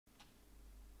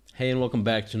Hey, and welcome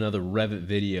back to another Revit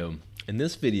video. In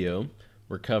this video,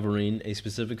 we're covering a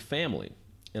specific family,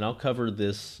 and I'll cover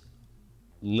this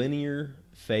linear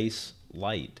face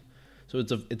light. So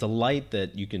it's a light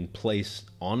that you can place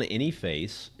on any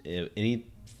face, any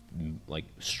like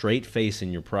straight face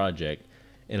in your project,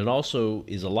 and it also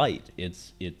is a light.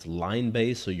 It's line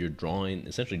based, so you're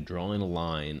essentially drawing a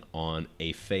line on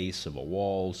a face of a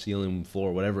wall, ceiling,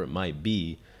 floor, whatever it might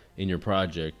be in your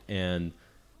project, and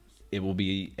it will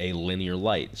be a linear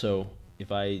light. So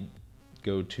if I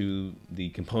go to the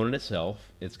component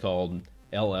itself, it's called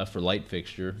LF for light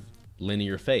fixture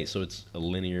linear face. So it's a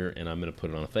linear, and I'm going to put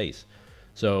it on a face.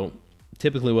 So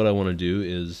typically what I want to do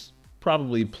is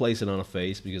probably place it on a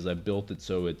face because I built it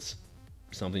so it's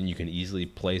something you can easily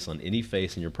place on any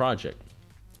face in your project.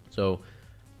 So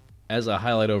as I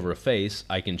highlight over a face,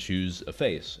 I can choose a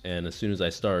face, and as soon as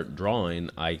I start drawing,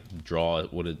 I draw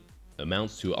what it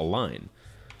amounts to, a line.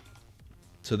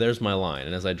 So there's my line,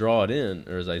 and as I draw it in,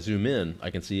 or as I zoom in, I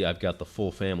can see I've got the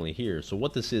full family here. So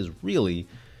what this is really,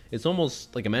 it's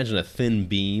almost like, imagine a thin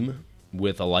beam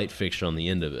with a light fixture on the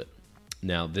end of it.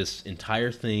 Now this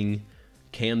entire thing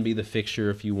can be the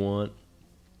fixture if you want.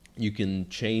 You can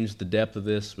change the depth of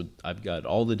this. I've got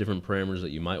all the different parameters that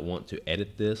you might want to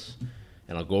edit this,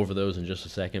 and I'll go over those in just a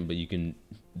second. But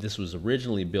this was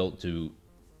originally built to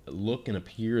look and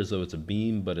appear as though it's a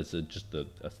beam, but it's just a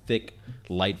thick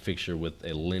light fixture with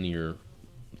a linear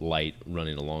light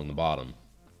running along the bottom.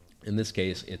 In this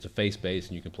case, it's a face base,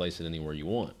 and you can place it anywhere you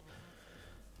want.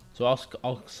 So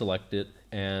I'll select it,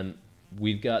 and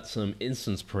we've got some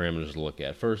instance parameters to look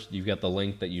at. First, you've got the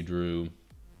length that you drew,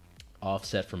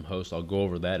 offset from host. I'll go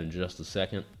over that in just a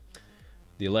second.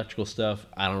 The electrical stuff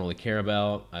I don't really care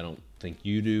about. I don't think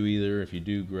you do either. If you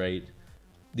do, great.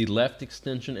 The left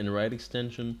extension and the right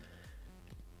extension,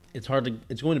 it's going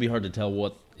to be hard to tell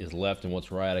what is left and what's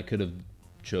right. I could have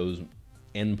chose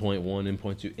endpoint 1,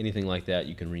 endpoint 2, anything like that.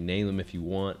 You can rename them if you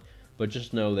want, but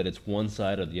just know that it's one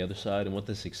side or the other side. And what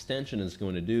this extension is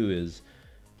going to do is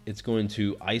it's going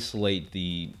to isolate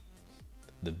the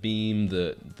beam,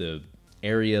 the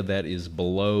area that is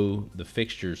below the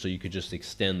fixture, so you could just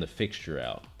extend the fixture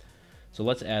out. So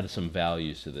let's add some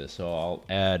values to this. So I'll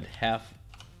add half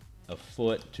a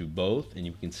foot to both, and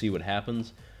you can see what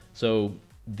happens. So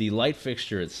the light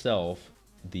fixture itself,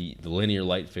 the linear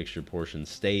light fixture portion,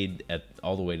 stayed at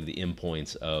all the way to the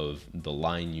endpoints of the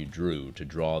line you drew to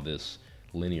draw this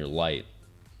linear light,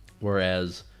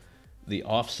 whereas the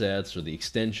offsets or the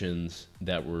extensions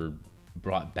that were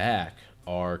brought back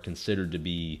are considered to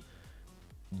be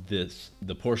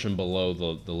the portion below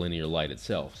the linear light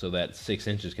itself. So that 6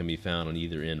 inches can be found on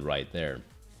either end right there.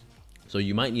 So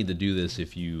you might need to do this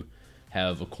if you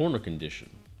have a corner condition,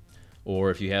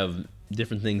 or if you have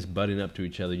different things butting up to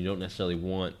each other. You don't necessarily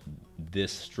want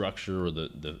this structure or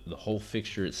the whole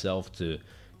fixture itself to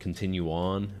continue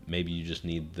on. Maybe you just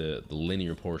need the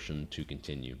linear portion to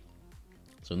continue.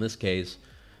 So in this case,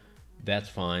 that's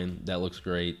fine. That looks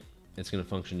great. It's going to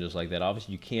function just like that.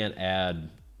 Obviously, you can't add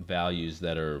values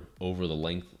that are over the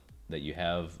length that you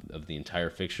have of the entire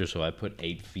fixture. So I put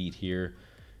 8 feet here.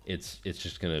 It's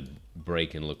just going to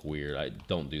break and look weird. I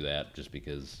don't do that, just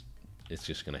because it's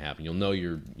just going to happen. You'll know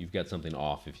you've got something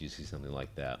off if you see something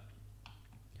like that.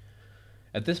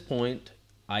 At this point,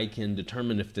 I can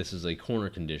determine if this is a corner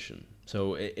condition.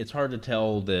 So it's hard to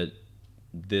tell that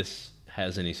this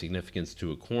has any significance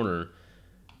to a corner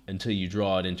until you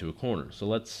draw it into a corner.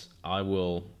 So I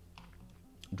will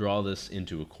draw this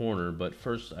into a corner, but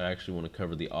first I actually want to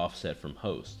cover the offset from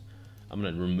host. I'm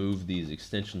going to remove these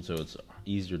extensions so it's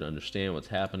easier to understand what's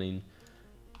happening.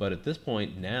 But at this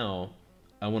point now,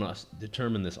 I want to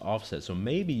determine this offset. So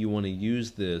maybe you want to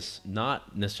use this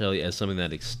not necessarily as something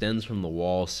that extends from the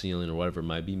wall, ceiling, or whatever it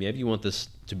might be. Maybe you want this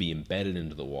to be embedded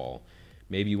into the wall.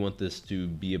 Maybe you want this to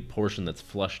be a portion that's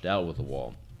flushed out with the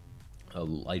wall, a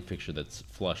light fixture that's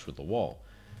flush with the wall.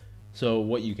 So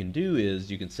what you can do is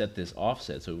you can set this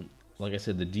offset. So like I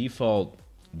said, the default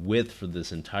width for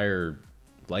this entire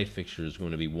light fixture is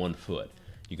going to be 1 foot.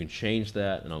 You can change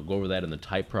that, and I'll go over that in the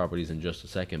type properties in just a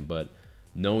second, but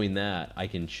knowing that, I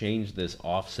can change this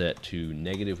offset to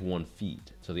 -1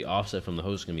 feet. So the offset from the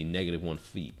host is going to be -1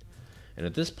 feet. And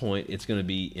at this point, it's going to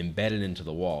be embedded into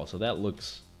the wall. So that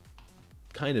looks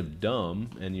kind of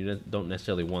dumb, and you don't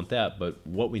necessarily want that, but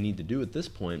what we need to do at this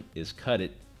point is cut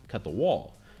the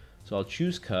wall. So I'll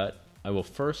choose cut. I will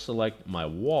first select my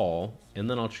wall, and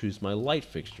then I'll choose my light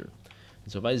fixture.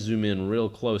 And so if I zoom in real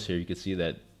close here, you can see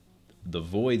that the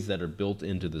voids that are built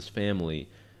into this family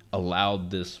allowed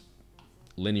this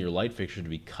linear light fixture to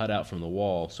be cut out from the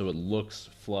wall, so it looks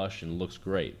flush and looks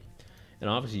great. And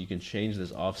obviously you can change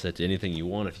this offset to anything you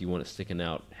want. If you want it sticking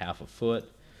out half a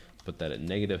foot, put that at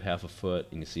negative half a foot.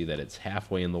 You can see that it's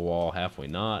halfway in the wall, halfway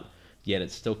not, yet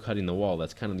it's still cutting the wall.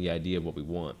 That's kind of the idea of what we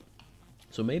want.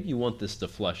 So maybe you want this to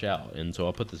flush out, and so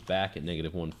I'll put this back at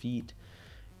 -1 feet,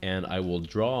 and I will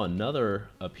draw another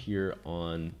up here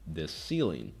on this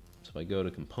ceiling. So if I go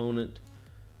to component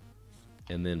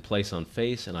and then place on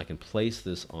face, and I can place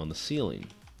this on the ceiling,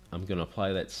 I'm going to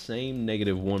apply that same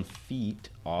 -1 feet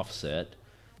offset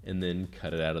and then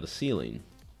cut it out of the ceiling,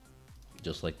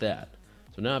 just like that.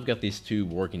 So now I've got these two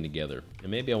working together,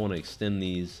 and maybe I want to extend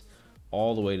these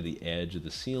all the way to the edge of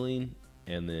the ceiling,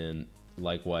 and then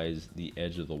likewise the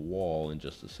edge of the wall in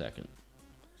just a second.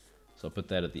 So I'll put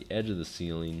that at the edge of the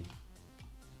ceiling,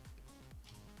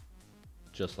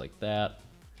 just like that,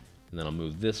 and then I'll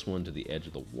move this one to the edge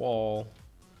of the wall,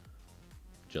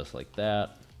 just like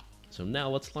that. So now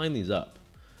let's line these up.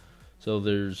 So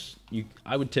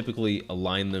I would typically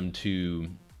align them to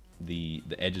the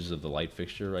edges of the light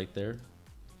fixture right there.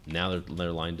 Now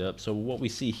they're lined up. So what we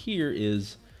see here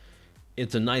is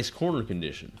it's a nice corner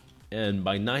condition. And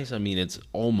by nice, I mean it's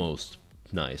almost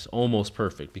nice, almost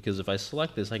perfect. Because if I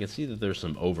select this, I can see that there's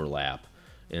some overlap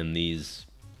in these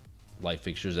light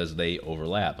fixtures as they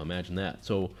overlap. Imagine that.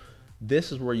 So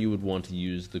this is where you would want to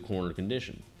use the corner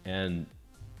condition. And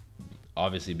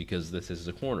obviously because this is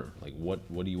a corner, like what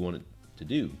do you want it to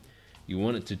do? You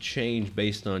want it to change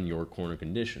based on your corner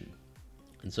condition.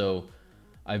 And so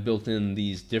I've built in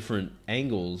these different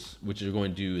angles, which are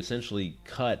going to essentially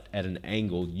cut at an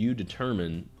angle you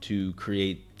determine to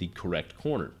create the correct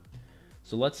corner.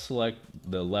 So let's select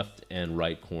the left and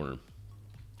right corner.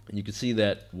 And you can see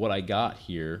that what I got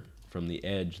here from the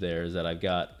edge there is that I've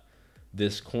got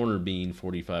this corner being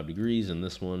 45 degrees and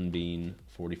this one being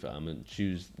 45. I'm going to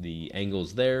choose the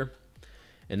angles there.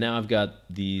 And now I've got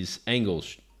these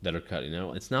angles that are cutting.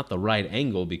 Now, it's not the right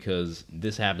angle because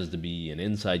this happens to be an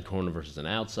inside corner versus an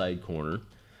outside corner.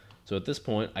 So at this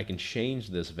point, I can change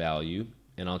this value,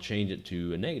 and I'll change it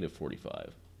to a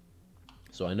 -45.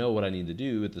 So I know what I need to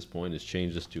do at this point is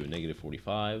change this to a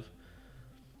 -45.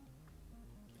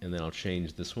 And then I'll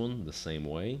change this one the same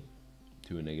way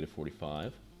to a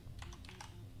 -45.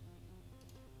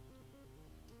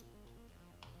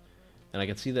 And I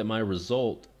can see that my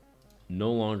result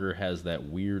no longer has that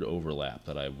weird overlap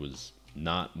that I was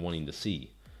not wanting to see.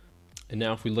 And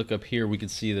now if we look up here, we can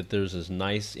see that there's this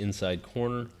nice inside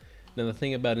corner. Now the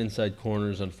thing about inside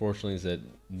corners, unfortunately, is that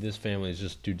this family is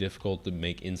just too difficult to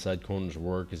make inside corners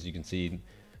work. As you can see,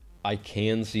 I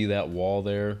can see that wall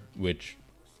there, which,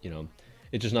 you know,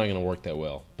 it's just not going to work that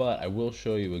well. But I will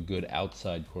show you a good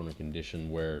outside corner condition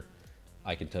where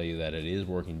I can tell you that it is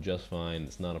working just fine,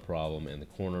 it's not a problem, and the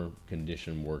corner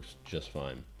condition works just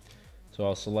fine. So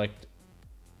I'll select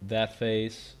that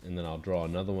face, and then I'll draw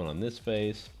another one on this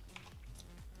face.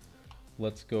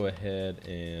 Let's go ahead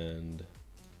and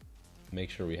make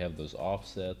sure we have those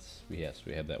offsets. Yes,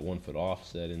 we have that 1 foot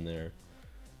offset in there.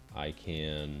 I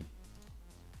can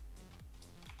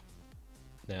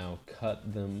now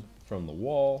cut them from the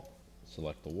wall.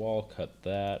 Select the wall, cut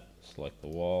that, select the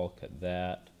wall, cut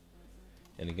that.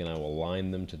 And again, I will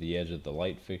align them to the edge of the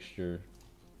light fixture.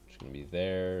 It's going to be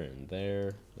there and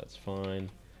there. That's fine.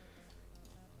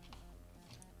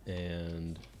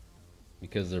 And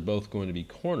because they're both going to be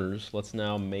corners, let's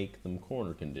now make them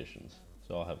corner conditions.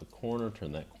 So I'll have a corner,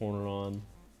 turn that corner on.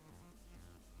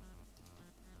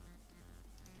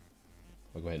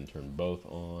 I'll go ahead and turn both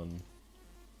on.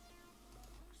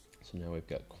 So now we've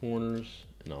got corners,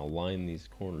 and I'll line these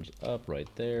corners up right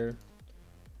there.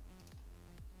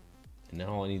 And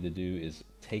now all I need to do is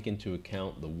take into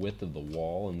account the width of the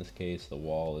wall. In this case, the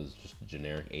wall is just a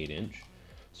generic 8-inch.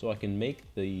 So I can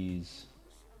make these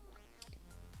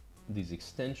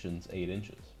extensions 8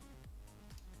 inches.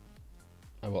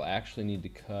 I will actually need to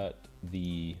cut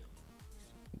the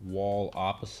wall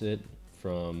opposite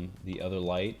from the other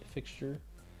light fixture.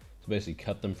 So basically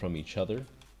cut them from each other.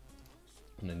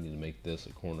 And I need to make this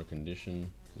a corner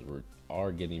condition because we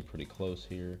are getting pretty close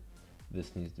here.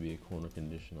 This needs to be a corner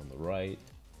condition on the right.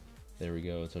 There we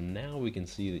go. And so now we can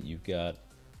see that you've got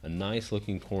a nice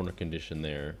looking corner condition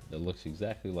there that looks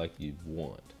exactly like you'd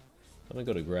want. I'm gonna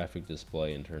go to graphic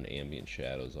display and turn ambient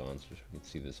shadows on so we can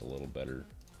see this a little better.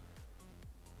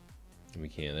 And we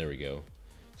can, there we go.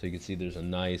 So you can see there's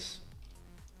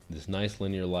this nice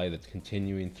linear light that's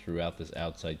continuing throughout this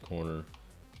outside corner,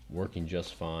 working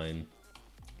just fine.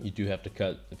 You do have to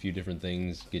cut a few different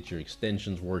things, get your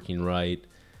extensions working right.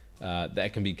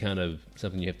 That can be kind of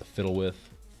something you have to fiddle with.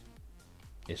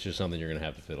 It's just something you're going to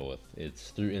have to fiddle with.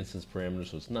 It's through instance parameters,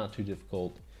 so it's not too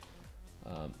difficult.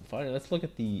 Finally, let's look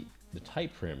at the the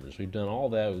type parameters. We've done all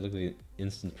that. We looked at the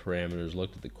instance parameters,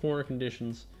 looked at the corner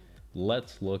conditions.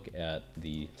 Let's look at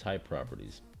the type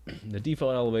properties. The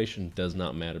default elevation does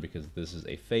not matter because this is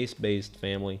a face-based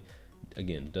family.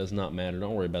 Again, does not matter.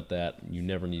 Don't worry about that. You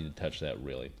never need to touch that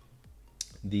really.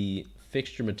 The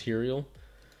fixture material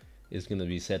is going to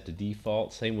be set to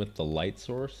default. Same with the light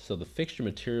source. So the fixture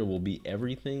material will be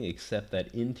everything except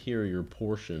that interior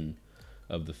portion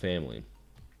of the family.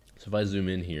 So if I zoom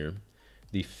in here,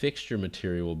 the fixture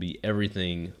material will be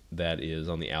everything that is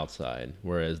on the outside,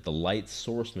 whereas the light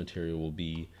source material will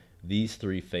be these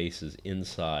three faces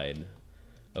inside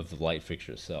of the light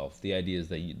fixture itself. The idea is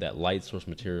that that light source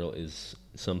material is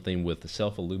something with the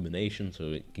self-illumination, so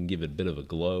it can give it a bit of a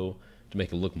glow to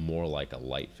make it look more like a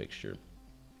light fixture.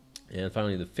 And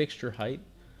finally, the fixture height,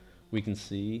 we can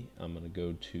see, I'm going to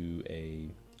go to a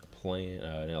plan,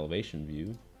 an elevation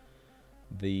view.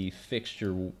 The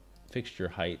fixture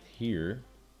height here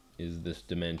is this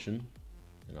dimension,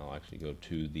 and I'll actually go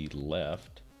to the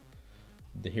left.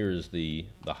 Here is the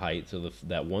height, so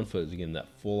that 1 foot is again that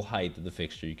full height of the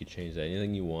fixture. You can change that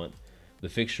anything you want. The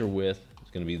fixture width is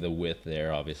going to be the width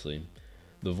there, obviously.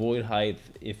 The void height,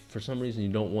 if for some reason you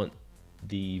don't want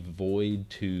the void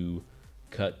to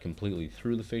cut completely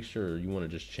through the fixture, or you want to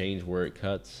just change where it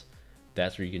cuts,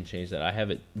 that's where you can change that. I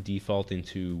have it defaulting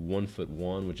to 1 foot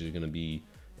 1, which is going to be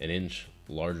an inch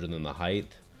larger than the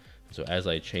height. So as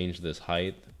I change this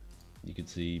height, you can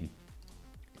see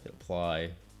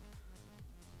apply,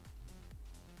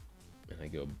 and I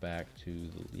go back to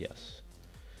the, yes,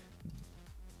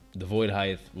 the void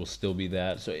height will still be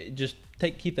that. So just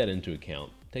keep that into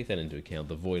account. Take that into account,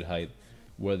 the void height,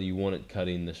 whether you want it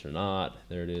cutting this or not.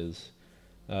 There it is.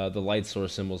 The light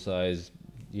source symbol size,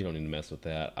 you don't need to mess with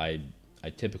that. I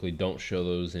typically don't show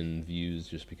those in views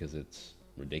just because it's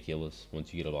ridiculous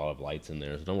once you get a lot of lights in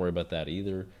there. So don't worry about that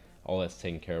either. All that's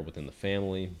taken care of within the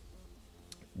family.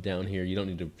 Down here, you don't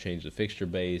need to change the fixture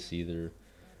base either.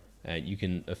 You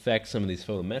can affect some of these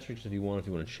photometrics if you want. If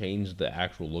you want to change the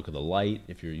actual look of the light,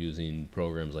 if you're using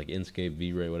programs like Inkscape,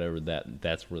 V-Ray, whatever,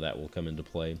 that's where that will come into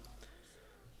play.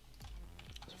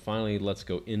 So finally, let's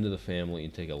go into the family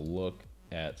and take a look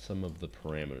at some of the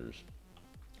parameters.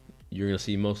 You're going to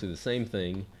see mostly the same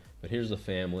thing, but here's the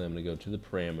family. I'm going to go to the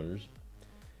parameters.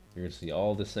 You're going to see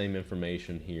all the same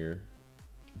information here,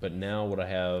 but now what I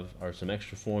have are some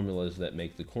extra formulas that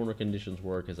make the corner conditions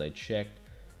work. As I check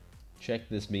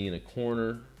this being a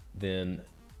corner, then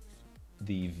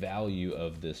the value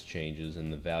of this changes,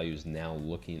 and the value is now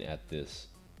looking at this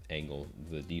angle.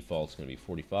 The default is going to be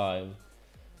 45.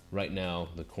 Right now,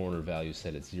 the corner value is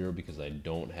set at 0 because I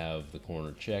don't have the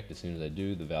corner checked. As soon as I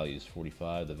do, the value is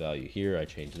 45. The value here, I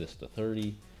change this to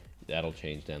 30. That'll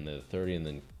change down there to 30, and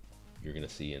then you're going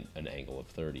to see an angle of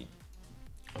 30.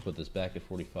 I'll put this back at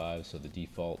 45, so the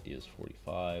default is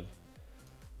 45.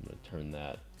 I'm going to turn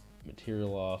that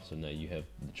material off, so now you have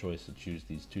the choice to choose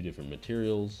these two different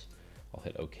materials. I'll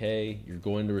hit OK. You're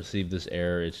going to receive this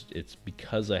error. It's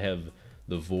because I have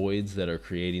the voids that are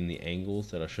creating the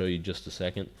angles that I'll show you in just a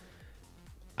second.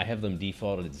 I have them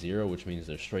defaulted at 0, which means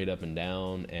they're straight up and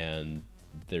down, and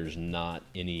there's not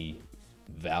any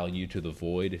value to the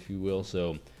void, if you will.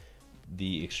 So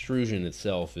the extrusion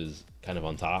itself is kind of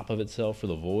on top of itself for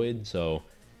the void, so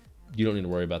you don't need to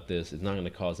worry about this. It's not going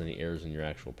to cause any errors in your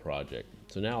actual project.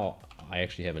 So now I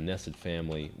actually have a nested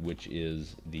family, which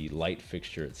is the light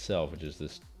fixture itself, which is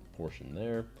this portion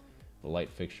there, the light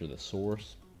fixture, the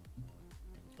source.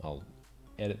 I'll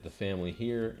edit the family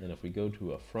here, and if we go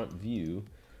to a front view,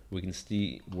 we can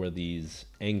see where these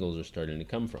angles are starting to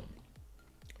come from.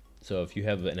 So if you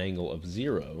have an angle of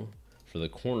 0 for the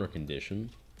corner condition,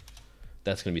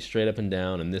 that's going to be straight up and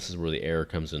down, and this is where the error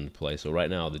comes into play. So right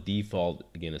now the default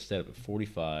again is set up at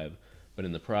 45, but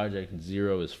in the project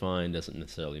 0 is fine, doesn't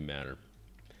necessarily matter.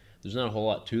 There's not a whole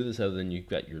lot to this other than you've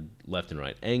got your left and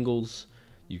right angles.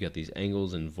 You've got these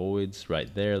angles and voids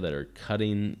right there that are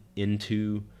cutting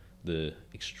into the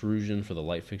extrusion for the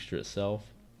light fixture itself.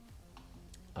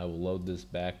 I will load this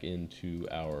back into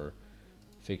our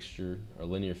fixture, our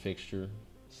linear fixture,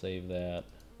 save that.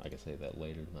 I can save that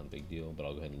later, not a big deal, but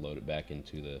I'll go ahead and load it back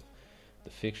into the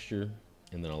fixture,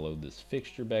 and then I'll load this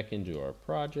fixture back into our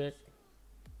project.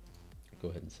 Go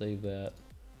ahead and save that.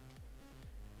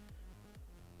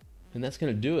 And that's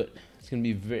going to do it. It's going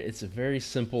to be it's a very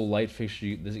simple light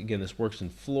fixture. This works in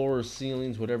floors,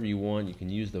 ceilings, whatever you want. You can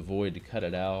use the void to cut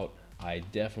it out. I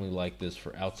definitely like this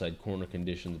for outside corner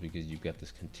conditions because you've got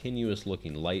this continuous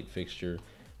looking light fixture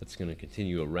that's going to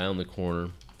continue around the corner.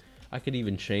 I could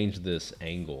even change this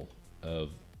angle of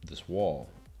this wall.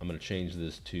 I'm going to change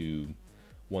this to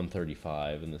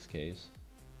 135 in this case.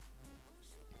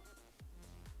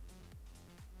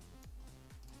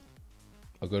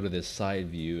 I'll go to this side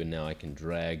view, and now I can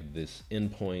drag this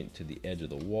endpoint to the edge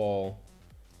of the wall.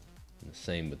 And the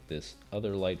same with this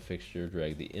other light fixture,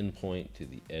 drag the endpoint to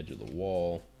the edge of the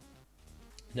wall.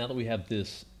 Now that we have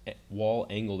this wall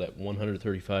angled at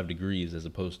 135 degrees as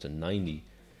opposed to 90,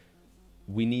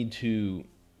 we need to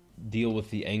deal with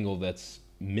the angle that's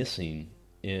missing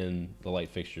in the light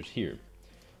fixtures here.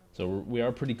 So we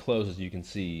are pretty close, as you can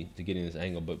see, to getting this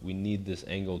angle, but we need this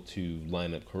angle to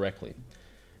line up correctly.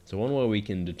 So one way we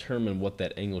can determine what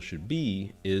that angle should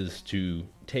be is to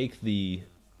take the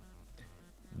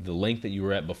length that you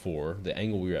were at before, the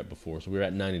angle we were at before. So we were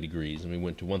at 90 degrees and we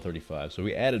went to 135. So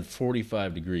we added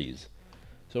 45 degrees.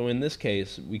 So in this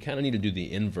case, we kind of need to do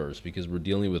the inverse because we're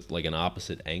dealing with like an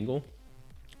opposite angle.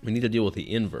 We need to deal with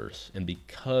the inverse. And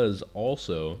because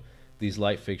also these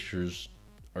light fixtures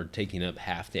are taking up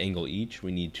half the angle each,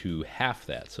 we need to half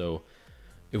that. So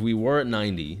if we were at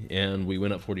 90 and we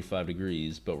went up 45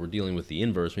 degrees, but we're dealing with the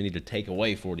inverse, we need to take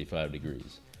away 45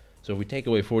 degrees. So if we take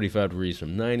away 45 degrees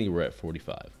from 90, we're at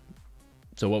 45.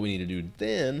 So what we need to do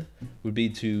then would be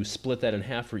to split that in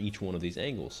half for each one of these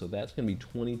angles. So that's going to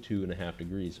be 22.5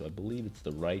 degrees. So I believe it's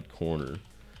the right corner.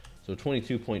 So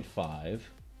 22.5.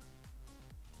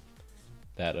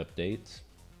 That updates.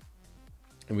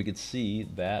 And we could see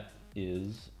that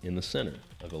is in the center.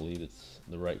 I believe it's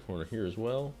the right corner here as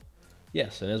well.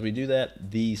 Yes, and as we do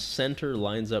that, the center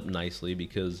lines up nicely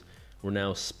because we're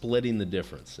now splitting the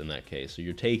difference in that case. So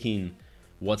you're taking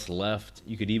what's left.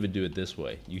 You could even do it this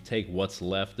way. You take what's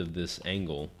left of this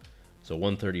angle. So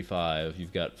 135,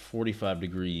 you've got 45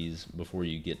 degrees before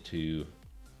you get to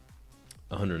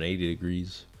 180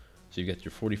 degrees. So you've got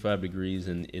your 45 degrees,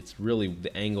 and it's really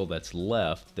the angle that's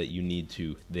left that you need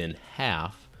to then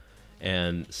half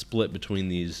and split between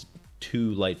these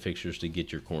two light fixtures to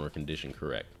get your corner condition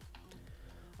correct.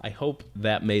 I hope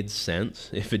that made sense.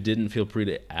 If it didn't, feel free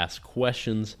to ask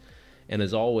questions. And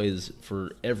as always,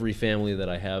 for every family that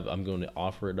I have, I'm going to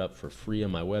offer it up for free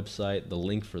on my website. The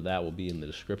link for that will be in the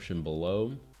description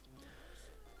below.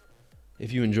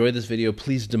 If you enjoyed this video,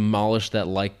 please demolish that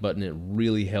like button. It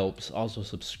really helps. Also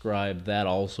subscribe. That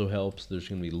also helps. There's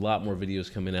going to be a lot more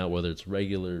videos coming out, whether it's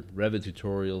regular Revit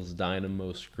tutorials,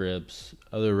 Dynamo scripts,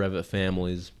 other Revit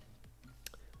families.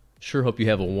 Sure hope you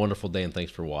have a wonderful day, and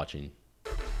thanks for watching.